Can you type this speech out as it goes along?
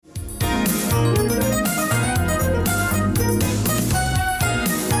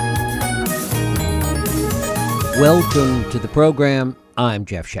Welcome to the program. I'm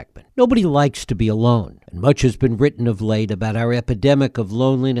Jeff Schechtman. Nobody likes to be alone, and much has been written of late about our epidemic of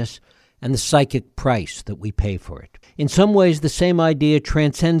loneliness and the psychic price that we pay for it. In some ways, the same idea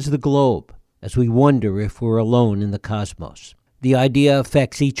transcends the globe as we wonder if we're alone in the cosmos. The idea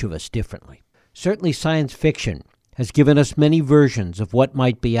affects each of us differently. Certainly, science fiction has given us many versions of what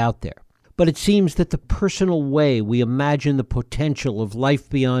might be out there, but it seems that the personal way we imagine the potential of life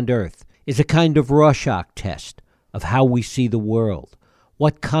beyond Earth is a kind of Rorschach test of how we see the world,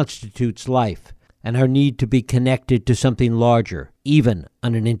 what constitutes life, and our need to be connected to something larger, even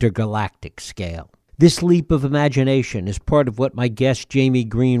on an intergalactic scale. This leap of imagination is part of what my guest Jamie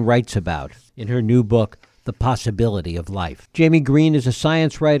Green writes about in her new book, The Possibility of Life. Jamie Green is a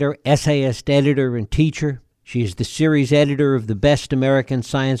science writer, essayist, editor, and teacher. She is the series editor of the best American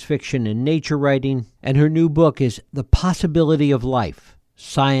science fiction and nature writing, and her new book is The Possibility of Life: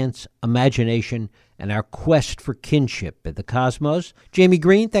 Science, Imagination, and Our Quest for Kinship in the Cosmos. Jamie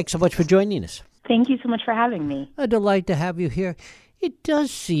Green, thanks so much for joining us. Thank you so much for having me. A delight to have you here. It does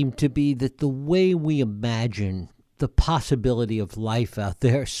seem to be that the way we imagine the possibility of life out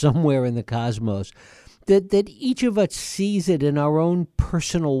there somewhere in the cosmos, that each of us sees it in our own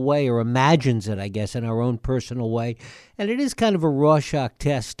personal way, or imagines it, I guess, in our own personal way. And it is kind of a Rorschach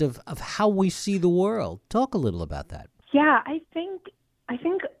test of how we see the world. Talk a little about that. Yeah, I think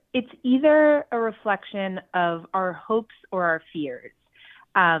it's either a reflection of our hopes or our fears.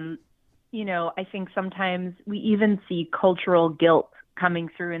 I think sometimes we even see cultural guilt coming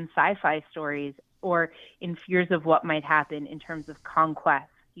through in sci-fi stories or in fears of what might happen in terms of conquest,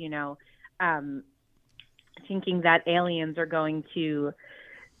 thinking that aliens are going to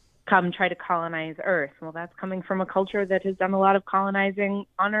come try to colonize Earth. Well, that's coming from a culture that has done a lot of colonizing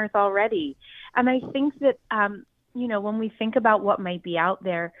on Earth already. And I think that, when we think about what might be out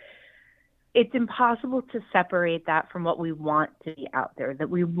there, it's impossible to separate that from what we want to be out there, that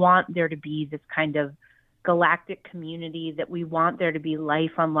we want there to be this kind of galactic community, that we want there to be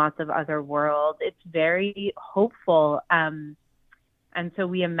life on lots of other worlds. It's very hopeful. And so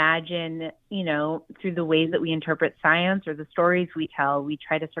we imagine, through the ways that we interpret science or the stories we tell, we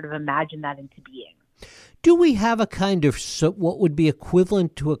try to sort of imagine that into being. Do we have a kind of what would be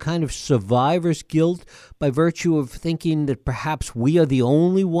equivalent to a kind of survivor's guilt by virtue of thinking that perhaps we are the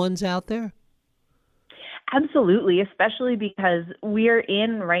only ones out there? Absolutely, especially because we're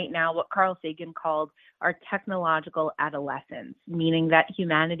in right now what Carl Sagan called our technological adolescence, meaning that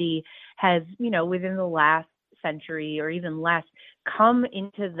humanity has, within the last century or even less, come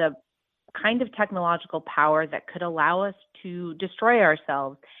into the kind of technological power that could allow us to destroy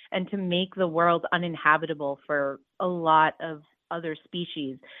ourselves and to make the world uninhabitable for a lot of other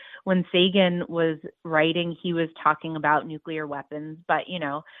species. When Sagan was writing, he was talking about nuclear weapons, but,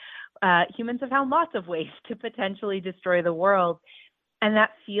 humans have found lots of ways to potentially destroy the world. And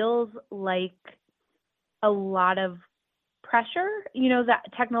that feels like a lot of pressure. That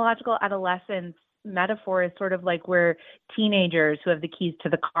technological adolescence metaphor is sort of like we're teenagers who have the keys to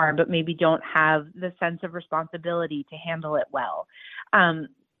the car, but maybe don't have the sense of responsibility to handle it well.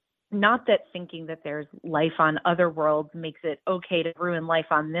 Not that thinking that there's life on other worlds makes it okay to ruin life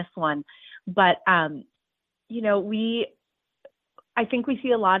on this one, but, I think we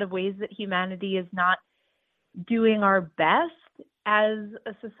see a lot of ways that humanity is not doing our best as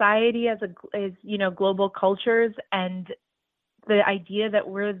a society, as global cultures, and the idea that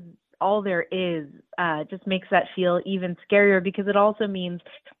we're all there is just makes that feel even scarier, because it also means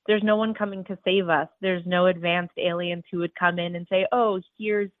there's no one coming to save us. There's no advanced aliens who would come in and say, oh,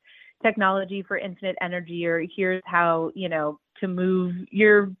 here's technology for infinite energy, or here's how, to move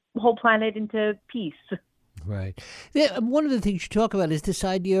your whole planet into peace. Right. Yeah, one of the things you talk about is this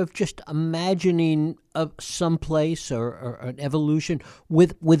idea of just imagining some place or an evolution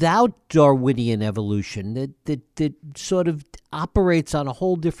without Darwinian evolution that sort of operates on a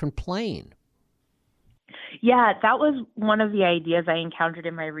whole different plane. Yeah, that was one of the ideas I encountered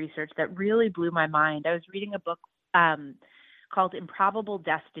in my research that really blew my mind. I was reading a book called Improbable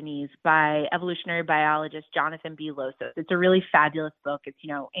Destinies by evolutionary biologist Jonathan B. Losos. It's a really fabulous book. It's,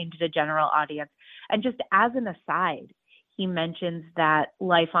 aimed at a general audience. And just as an aside, he mentions that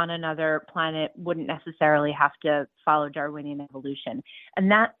life on another planet wouldn't necessarily have to follow Darwinian evolution.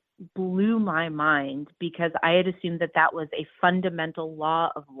 And that blew my mind, because I had assumed that was a fundamental law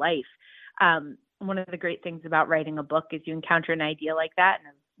of life. One of the great things about writing a book is you encounter an idea like that, and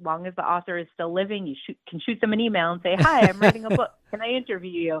as long as the author is still living, you can shoot them an email and say, hi, I'm writing a book. Can I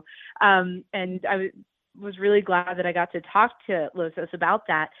interview you? And I was really glad that I got to talk to Losos about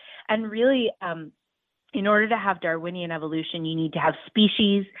that. And really, in order to have Darwinian evolution, you need to have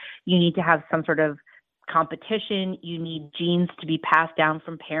species, you need to have some sort of competition, you need genes to be passed down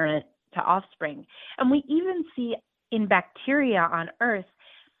from parent to offspring. And we even see in bacteria on Earth,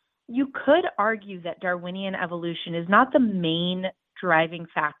 you could argue that Darwinian evolution is not the main driving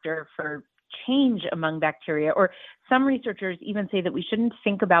factor for change among bacteria, or some researchers even say that we shouldn't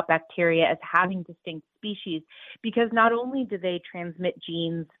think about bacteria as having distinct species, because not only do they transmit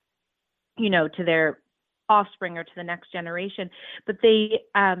genes, to their offspring or to the next generation, but they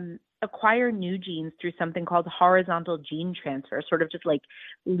acquire new genes through something called horizontal gene transfer, sort of just like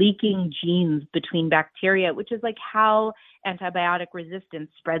leaking genes between bacteria, which is like how antibiotic resistance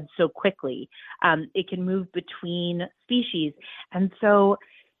spreads so quickly. It can move between species. And so,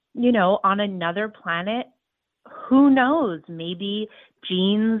 on another planet, who knows, maybe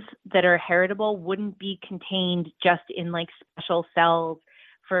genes that are heritable wouldn't be contained just in like special cells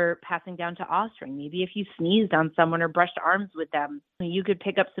for passing down to offspring. Maybe if you sneezed on someone or brushed arms with them, you could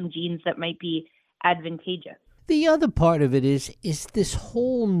pick up some genes that might be advantageous. The other part of it is this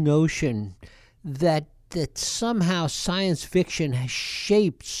whole notion that somehow science fiction has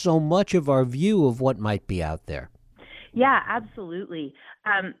shaped so much of our view of what might be out there. Yeah, absolutely.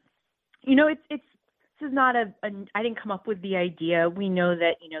 This is not I didn't come up with the idea. We know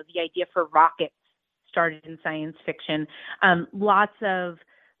that, the idea for rockets started in science fiction. Lots of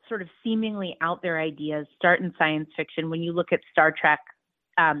sort of seemingly out there ideas start in science fiction. When you look at Star Trek,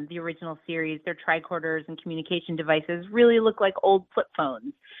 the original series, their tricorders and communication devices really look like old flip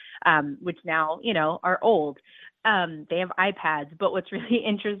phones, which now, are old. They have iPads, but what's really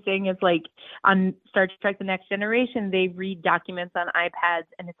interesting is like on Star Trek The Next Generation, they read documents on iPads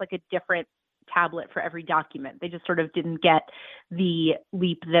and it's like a different tablet for every document. They just sort of didn't get the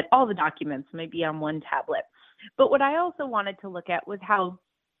leap that all the documents might be on one tablet. But what I also wanted to look at was how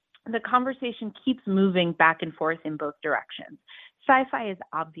the conversation keeps moving back and forth in both directions. Sci-fi is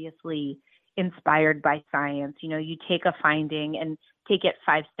obviously inspired by science. You take a finding and take it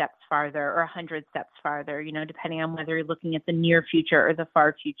 5 steps farther or 100 steps farther, depending on whether you're looking at the near future or the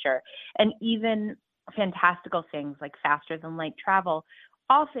far future. And even fantastical things like faster than light travel,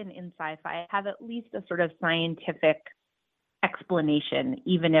 often in sci-fi, have at least a sort of scientific explanation,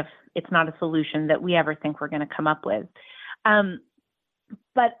 even if it's not a solution that we ever think we're going to come up with.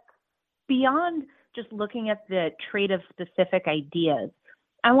 But beyond just looking at the trait of specific ideas,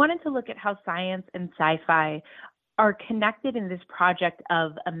 I wanted to look at how science and sci-fi are connected in this project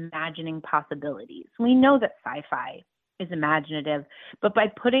of imagining possibilities. We know that sci-fi is imaginative, but by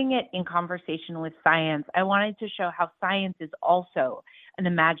putting it in conversation with science, I wanted to show how science is also an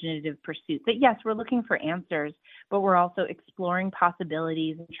imaginative pursuit. That yes, we're looking for answers, but we're also exploring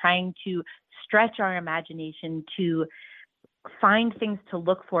possibilities and trying to stretch our imagination to find things to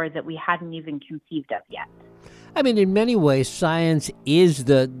look for that we hadn't even conceived of yet. I mean, in many ways, science is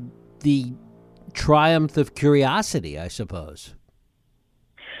the triumph of curiosity, I suppose.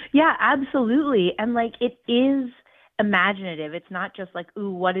 Yeah, absolutely. And like it is imaginative. It's not just like,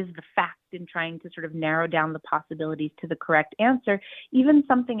 ooh, what is the fact, and trying to sort of narrow down the possibilities to the correct answer. Even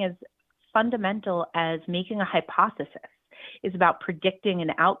something as fundamental as making a hypothesis is about predicting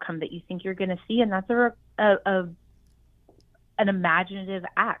an outcome that you think you're going to see. And that's an imaginative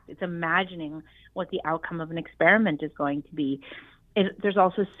act. It's imagining what the outcome of an experiment is going to be. There's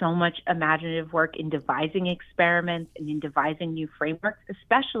also so much imaginative work in devising experiments and in devising new frameworks,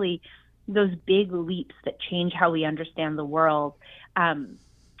 especially those big leaps that change how we understand the world.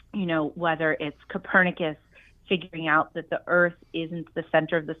 Whether it's Copernicus figuring out that the Earth isn't the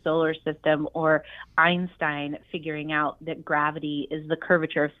center of the solar system, or Einstein figuring out that gravity is the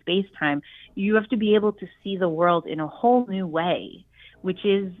curvature of space-time, you have to be able to see the world in a whole new way, which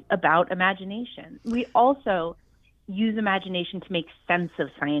is about imagination. We also use imagination to make sense of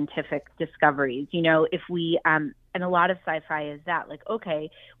scientific discoveries. If we, and a lot of sci-fi is that, like, okay,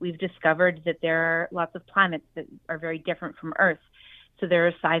 we've discovered that there are lots of planets that are very different from Earth. So there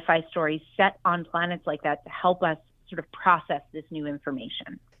are sci-fi stories set on planets like that to help us sort of process this new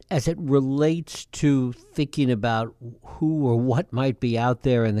information. As it relates to thinking about who or what might be out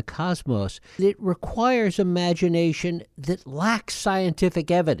there in the cosmos, it requires imagination that lacks scientific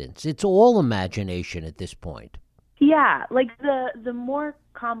evidence. It's all imagination at this point. Yeah, like the more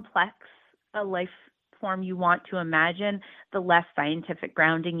complex a life form you want to imagine, the less scientific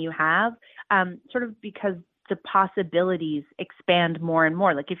grounding you have, sort of because the possibilities expand more and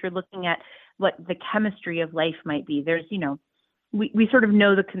more. Like if you're looking at what the chemistry of life might be, there's, we sort of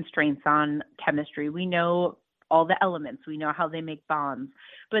know the constraints on chemistry. We know all the elements. We know how they make bonds.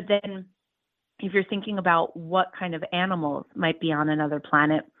 But then if you're thinking about what kind of animals might be on another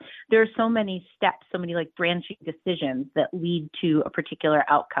planet, there are so many steps, so many like branching decisions that lead to a particular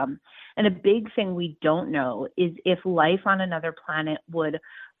outcome. And a big thing we don't know is if life on another planet would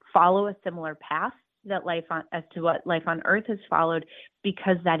follow a similar path that as to what life on Earth has followed,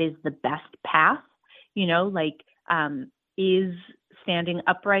 because that is the best path, is standing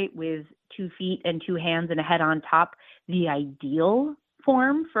upright with 2 feet and 2 hands and a head on top the ideal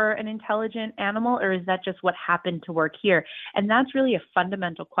form for an intelligent animal, or is that just what happened to work here? And that's really a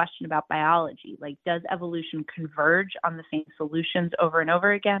fundamental question about biology. Like, does evolution converge on the same solutions over and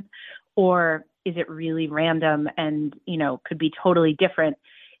over again? Or is it really random and, could be totally different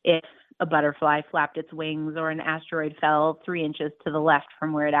if a butterfly flapped its wings or an asteroid fell 3 inches to the left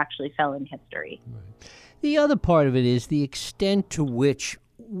from where it actually fell in history? Right. The other part of it is the extent to which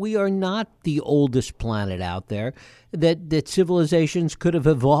we are not the oldest planet out there, that civilizations could have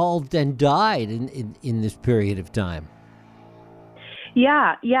evolved and died in this period of time.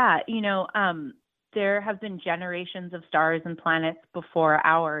 Yeah. There have been generations of stars and planets before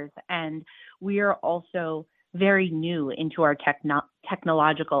ours, and we are also very new into our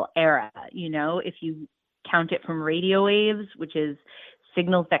technological era. If you count it from radio waves, which is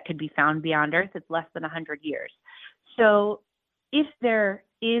signals that could be found beyond Earth, it's less than 100 years. So if there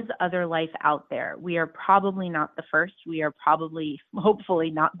is other life out there, we are probably not the first. We are probably, hopefully,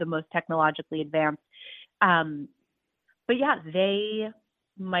 not the most technologically advanced. But yeah, they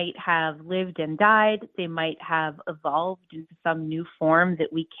might have lived and died. They might have evolved into some new form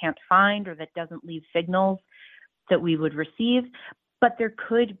that we can't find or that doesn't leave signals that we would receive. But there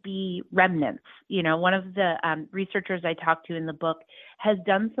could be remnants. One of the researchers I talked to in the book has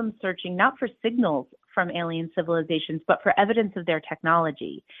done some searching, not for signals from alien civilizations, but for evidence of their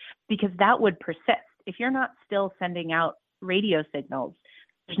technology, because that would persist. If you're not still sending out radio signals,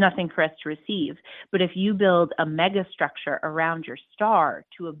 there's nothing for us to receive. But if you build a megastructure around your star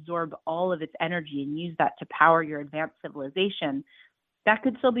to absorb all of its energy and use that to power your advanced civilization, that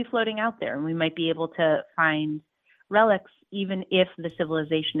could still be floating out there. And we might be able to find relics even if the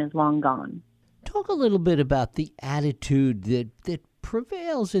civilization is long gone. Talk a little bit about the attitude that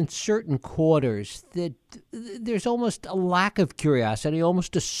prevails in certain quarters, that there's almost a lack of curiosity,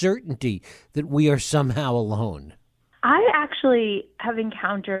 almost a certainty that we are somehow alone. I actually have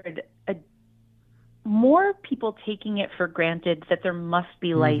encountered more people taking it for granted that there must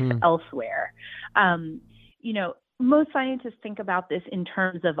be life elsewhere. Most scientists think about this in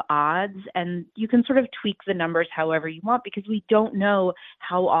terms of odds, and you can sort of tweak the numbers however you want because we don't know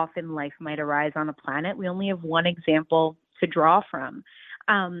how often life might arise on a planet. We only have one example to draw from.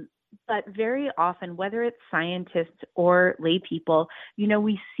 But very often, whether it's scientists or lay people,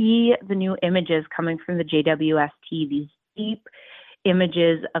 we see the new images coming from the JWST, these deep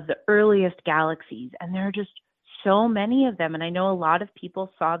images of the earliest galaxies, and there are just so many of them. And I know a lot of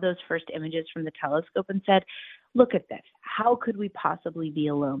people saw those first images from the telescope and said, look at this. How could we possibly be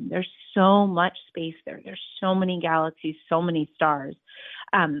alone? There's so much space there. There's so many galaxies, so many stars,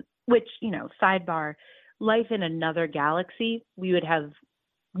 which, sidebar, life in another galaxy, we would have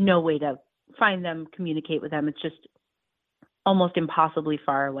no way to find them, communicate with them. It's just almost impossibly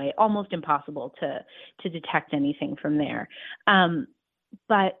far away, almost impossible to detect anything from there.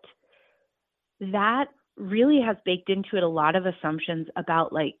 But that really has baked into it a lot of assumptions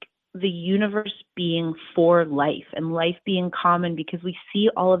about the universe being for life and life being common, because we see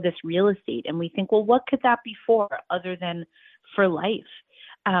all of this real estate and we think, well, what could that be for other than for life?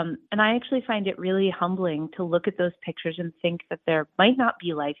 And I actually find it really humbling to look at those pictures and think that there might not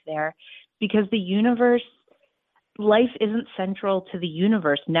be life there, because the universe, life isn't central to the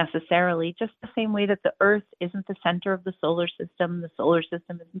universe necessarily, just the same way that the Earth isn't the center of the solar system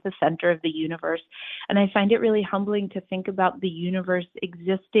isn't the center of the universe. And I find it really humbling to think about the universe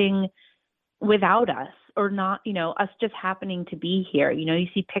existing without us, or not, us just happening to be here. You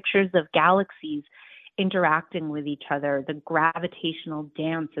see pictures of galaxies interacting with each other, the gravitational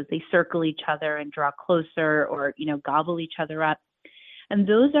dance as they circle each other and draw closer, or, gobble each other up. And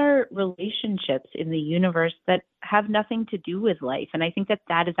those are relationships in the universe that have nothing to do with life. And I think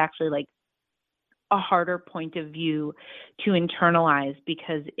that is actually a harder point of view to internalize,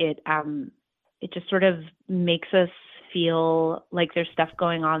 because it just sort of makes us feel like there's stuff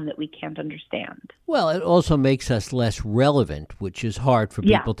going on that we can't understand. Well, it also makes us less relevant, which is hard for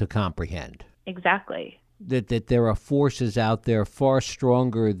people to comprehend. Exactly. That there are forces out there far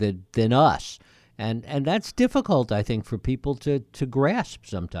stronger than us. And that's difficult, I think, for people to grasp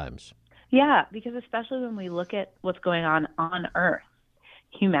sometimes. Yeah, because especially when we look at what's going on Earth,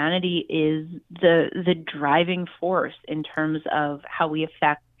 humanity is the driving force in terms of how we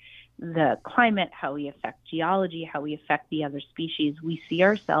affect the climate, how we affect geology, how we affect the other species, we see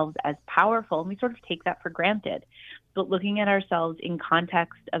ourselves as powerful, and we sort of take that for granted. But looking at ourselves in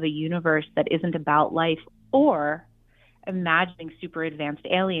context of a universe that isn't about life, or imagining super advanced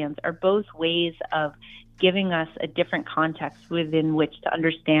aliens, are both ways of giving us a different context within which to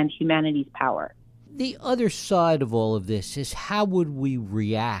understand humanity's power. The other side of all of this is, how would we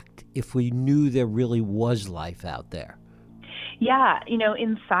react if we knew there really was life out there? Yeah,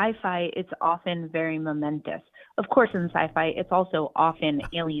 in sci-fi, it's often very momentous. Of course, in sci-fi, it's also often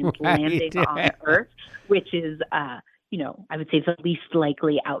aliens landing on Earth, which is, I would say the least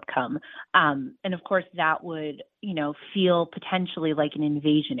likely outcome. And of course, that would, feel potentially like an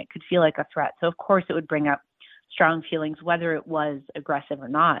invasion. It could feel like a threat. So of course, it would bring up strong feelings, whether it was aggressive or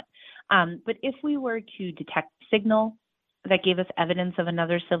not. But if we were to detect a signal that gave us evidence of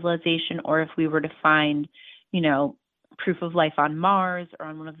another civilization, or if we were to find, proof of life on Mars or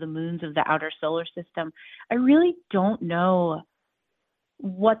on one of the moons of the outer solar system, I really don't know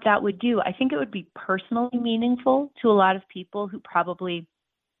what that would do. I think it would be personally meaningful to a lot of people who probably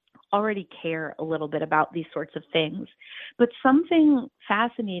already care a little bit about these sorts of things. But something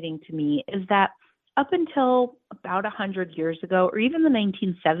fascinating to me is that up until about 100 years ago, or even the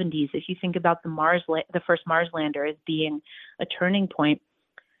 1970s, if you think about the first Mars lander as being a turning point,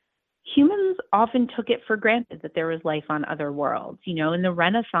 humans often took it for granted that there was life on other worlds. In the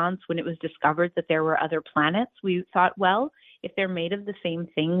Renaissance, when it was discovered that there were other planets, we thought, well, if they're made of the same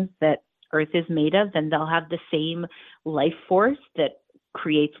things that Earth is made of, then they'll have the same life force that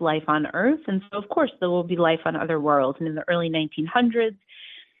creates life on Earth. And so, of course, there will be life on other worlds. And in the early 1900s,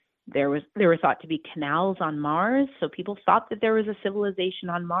 there were thought to be canals on Mars. So people thought that there was a civilization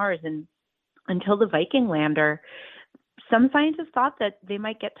on Mars. And until the Viking lander, some scientists thought that they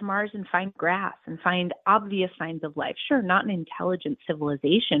might get to Mars and find grass and find obvious signs of life. Sure, not an intelligent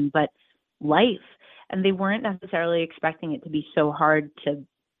civilization, but life. And they weren't necessarily expecting it to be so hard to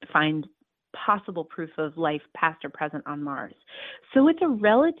find possible proof of life past or present on Mars. So it's a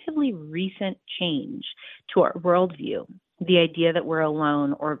relatively recent change to our worldview, the idea that we're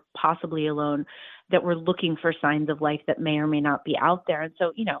alone or possibly alone, that we're looking for signs of life that may or may not be out there. And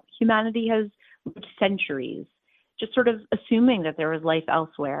so, humanity has lived centuries just sort of assuming that there was life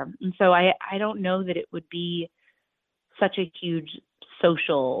elsewhere. And so I don't know that it would be such a huge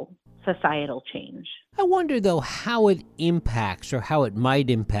societal change. I wonder, though, how it impacts, or how it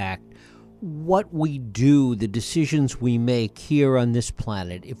might impact, what we do, the decisions we make here on this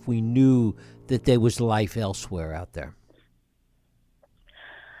planet, if we knew that there was life elsewhere out there.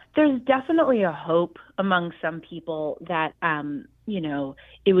 There's definitely a hope among some people that,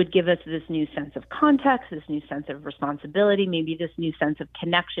 it would give us this new sense of context, this new sense of responsibility, maybe this new sense of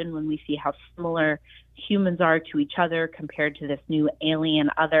connection when we see how similar humans are to each other compared to this new alien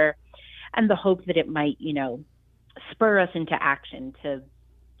other, and the hope that it might, spur us into action to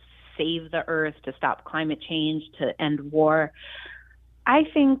save the Earth, to stop climate change, to end war. I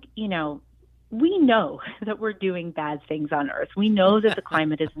think, we know that we're doing bad things on Earth. We know that the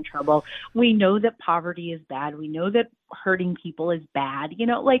climate is in trouble. We know that poverty is bad. We know that hurting people is bad.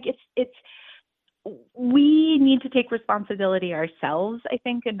 We need to take responsibility ourselves, I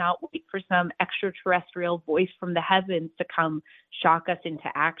think, and not wait for some extraterrestrial voice from the heavens to come shock us into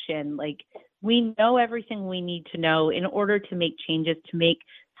action. We know everything we need to know in order to make changes, to make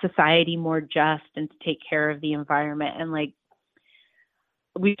society more just and to take care of the environment. And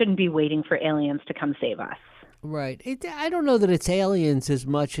we shouldn't be waiting for aliens to come save us. Right. I don't know that it's aliens as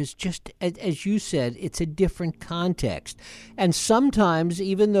much as just, as you said, it's a different context. And sometimes,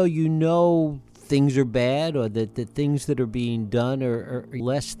 even though things are bad, or that the things that are being done are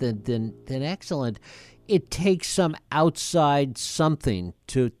less than excellent, it takes some outside something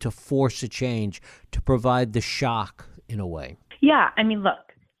to force a change, to provide the shock in a way. Yeah.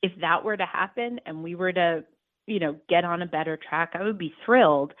 Look, if that were to happen and we were to get on a better track, I would be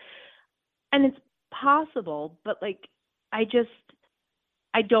thrilled. And it's possible, but I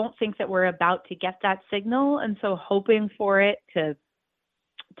don't think that we're about to get that signal. And so hoping for it to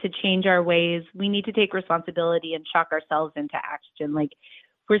change our ways, we need to take responsibility and shock ourselves into action.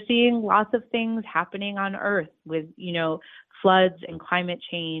 We're seeing lots of things happening on Earth with, floods and climate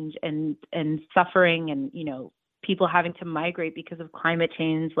change and suffering and, people having to migrate because of climate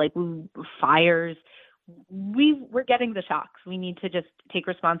change, fires. We're getting the shocks. We need to just take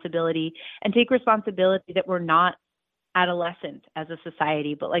responsibility that we're not adolescent as a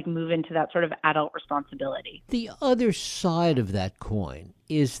society, but move into that sort of adult responsibility. The other side of that coin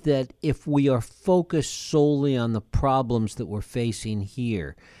is that if we are focused solely on the problems that we're facing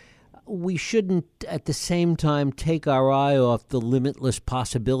here, we shouldn't at the same time take our eye off the limitless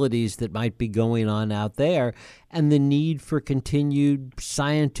possibilities that might be going on out there and the need for continued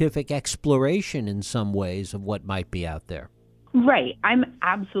scientific exploration in some ways of what might be out there. Right. I'm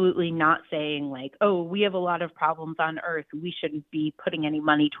absolutely not saying like, oh, we have a lot of problems on Earth. We shouldn't be putting any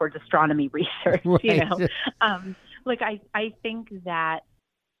money towards astronomy research, Right. I think that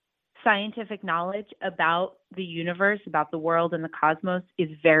scientific knowledge about the universe, about the world and the cosmos is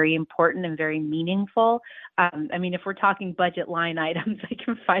very important and very meaningful. If we're talking budget line items, I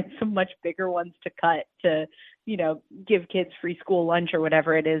can find some much bigger ones to cut to, give kids free school lunch or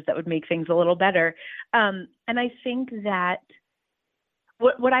whatever it is that would make things a little better. And I think that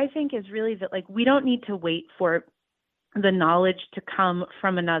what I think is really that like we don't need to wait for the knowledge to come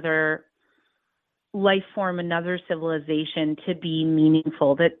from another life form, another civilization to be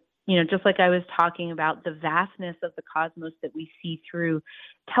meaningful. That, just like I was talking about the vastness of the cosmos that we see through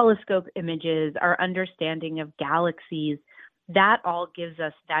telescope images, our understanding of galaxies, that all gives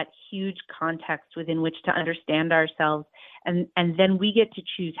us that huge context within which to understand ourselves. And then we get to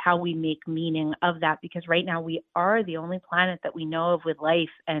choose how we make meaning of that, because right now we are the only planet that we know of with life.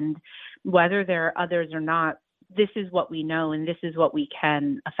 And whether there are others or not, this is what we know and this is what we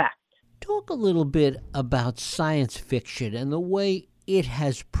can affect. Talk a little bit about science fiction and the way it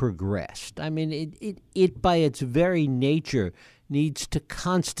has progressed. I mean, it by its very nature needs to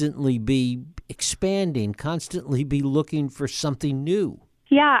constantly be expanding, constantly be looking for something new.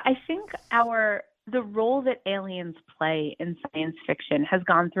 Yeah, I think the role that aliens play in science fiction has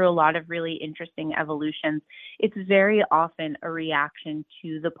gone through a lot of really interesting evolutions. It's very often a reaction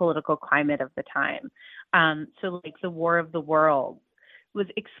to the political climate of the time. So like the War of the Worlds was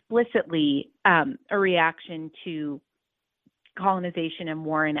explicitly a reaction to colonization and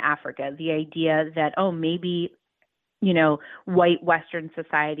war in Africa. The idea that, maybe, white Western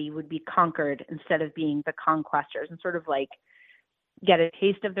society would be conquered instead of being the conquestors and sort of like get a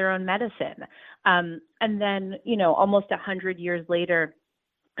taste of their own medicine. And then, almost 100 years later,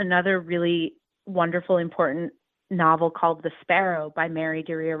 another really wonderful, important novel called The Sparrow by Mary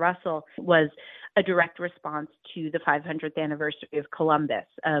Doria Russell was a direct response to the 500th anniversary of Columbus,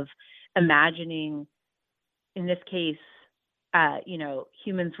 of imagining, in this case,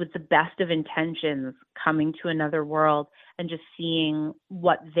 humans with the best of intentions coming to another world and just seeing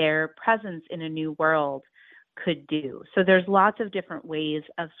what their presence in a new world could do. So there's lots of different ways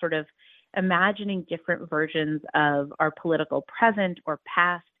of sort of imagining different versions of our political present or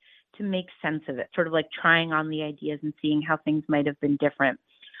past to make sense of it, sort of like trying on the ideas and seeing how things might have been different.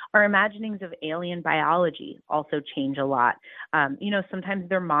 Our imaginings of alien biology also change a lot. Sometimes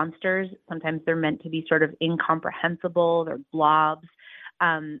they're monsters. Sometimes they're meant to be sort of incomprehensible. They're blobs.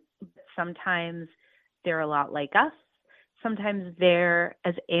 Sometimes they're a lot like us. Sometimes they're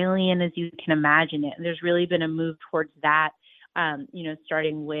as alien as you can imagine it. And there's really been a move towards that,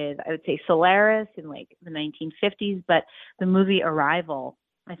 starting with, I would say, Solaris in like the 1950s. But the movie Arrival,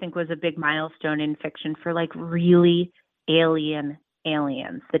 I think, was a big milestone in fiction for like really alien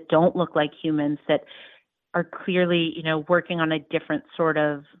aliens that don't look like humans, that are clearly, working on a different sort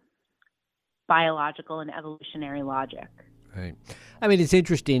of biological and evolutionary logic. Right. I mean, it's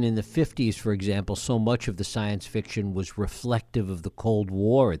interesting. In the 50s, for example, so much of the science fiction was reflective of the Cold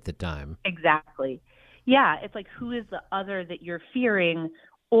War at the time. Exactly. Yeah, it's like, who is the other that you're fearing,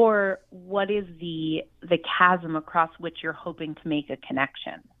 or what is the chasm across which you're hoping to make a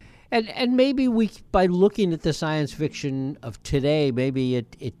connection? And maybe by looking at the science fiction of today, maybe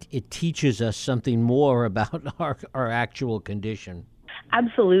it teaches us something more about our actual condition.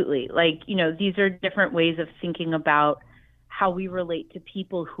 Absolutely. Like, these are different ways of thinking about how we relate to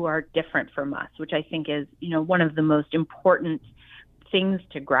people who are different from us, which I think is, one of the most important things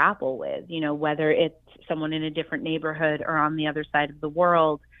to grapple with, whether it's someone in a different neighborhood or on the other side of the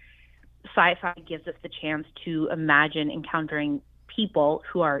world. Sci-fi gives us the chance to imagine encountering people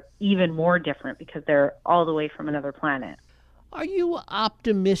who are even more different because they're all the way from another planet. Are you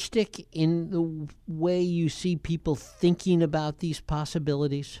optimistic in the way you see people thinking about these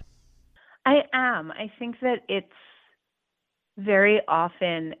possibilities? I am. I think that it's very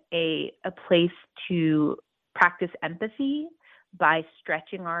often a place to practice empathy by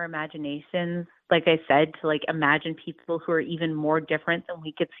stretching our imaginations, like I said, to like imagine people who are even more different than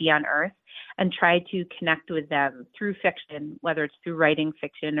we could see on Earth and try to connect with them through fiction, whether it's through writing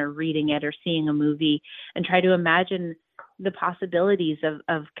fiction or reading it or seeing a movie, and try to imagine the possibilities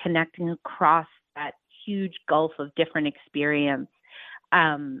of connecting across that huge gulf of different experience.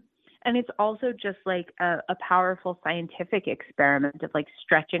 And it's also just like a powerful scientific experiment of like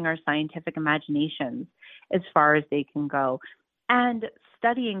stretching our scientific imaginations as far as they can go. And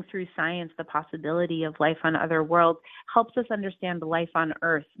studying through science the possibility of life on other worlds helps us understand life on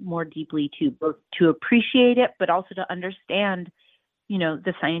Earth more deeply too, both to appreciate it, but also to understand,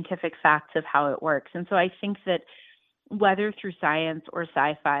 the scientific facts of how it works. And so I think that whether through science or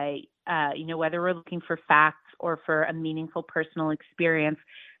sci-fi, whether we're looking for facts or for a meaningful personal experience,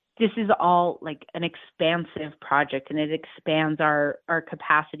 this is all like an expansive project, and it expands our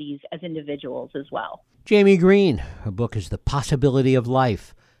capacities as individuals as well. Jamie Green, her book is The Possibility of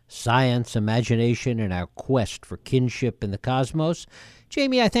Life, Science, Imagination, and Our Quest for Kinship in the Cosmos.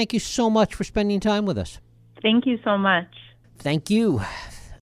 Jamie, I thank you so much for spending time with us. Thank you so much. Thank you.